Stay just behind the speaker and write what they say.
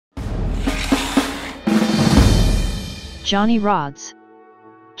Johnny Rodz.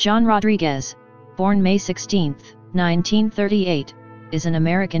 John Rodriguez, born May 16, 1938, is an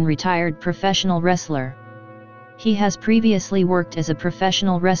American retired professional wrestler. He has previously worked as a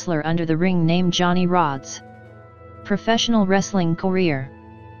professional wrestler under the ring name Johnny Rodz. Professional wrestling career.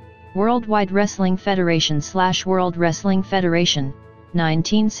 Worldwide Wrestling Federation / World Wrestling Federation,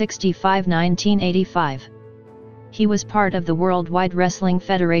 1965–1985. He was part of the Worldwide Wrestling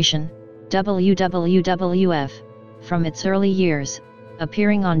Federation, WWF, from its early years,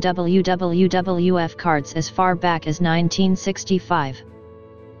 appearing on WWF cards as far back as 1965.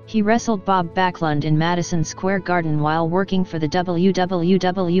 He wrestled Bob Backlund in Madison Square Garden while working for the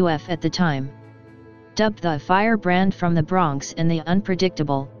WWF at the time. Dubbed the Firebrand from the Bronx and the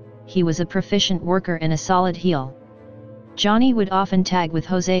Unpredictable, he was a proficient worker and a solid heel. Johnny would often tag with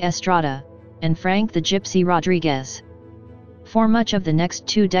Jose Estrada and Frank the Gypsy Rodriguez. For much of the next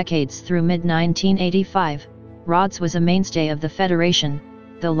 2 decades through mid-1985, Rodz was a mainstay of the federation,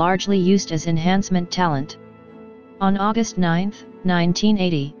 though largely used as enhancement talent. On August 9,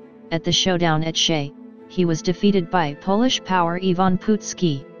 1980, at the Showdown at Shea, he was defeated by Polish power Ivan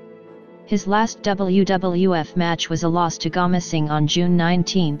Putski. His last WWF match was a loss to Gama Singh on June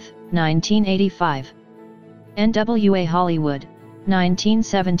 19, 1985. NWA Hollywood,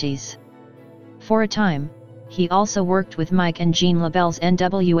 1970s. For a time, he also worked with Mike and Gene LaBelle's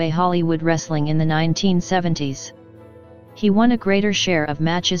NWA Hollywood Wrestling in the 1970s. He won a greater share of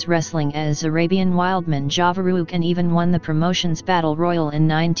matches wrestling as Arabian Wildman Javarook and even won the promotion's Battle Royal in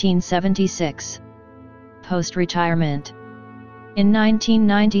 1976. Post-retirement. In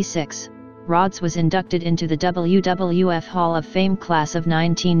 1996, Rodz was inducted into the WWF Hall of Fame class of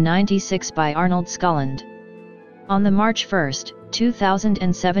 1996 by Arnold Skulland. On the March 1,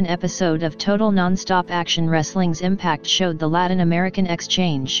 2007 episode of Total Nonstop Action Wrestling's Impact showed the Latin American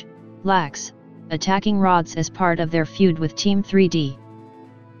Exchange, LAX, attacking Rodz as part of their feud with Team 3D.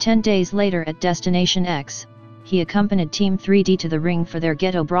 10 days later at Destination X, he accompanied Team 3D to the ring for their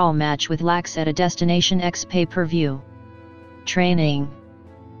Ghetto Brawl match with LAX at a Destination X pay-per-view. Training.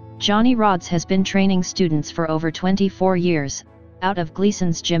 Johnny Rodz has been training students for over 24 years, out of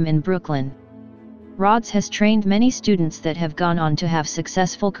Gleason's gym in Brooklyn. Rodz has trained many students that have gone on to have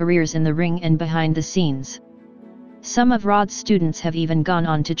successful careers in the ring and behind the scenes. Some of Rodz' students have even gone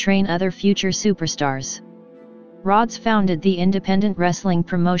on to train other future superstars. Rodz founded the independent wrestling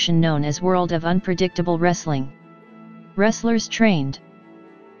promotion known as World of Unpredictable Wrestling. Wrestlers trained.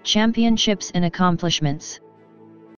 Championships and accomplishments.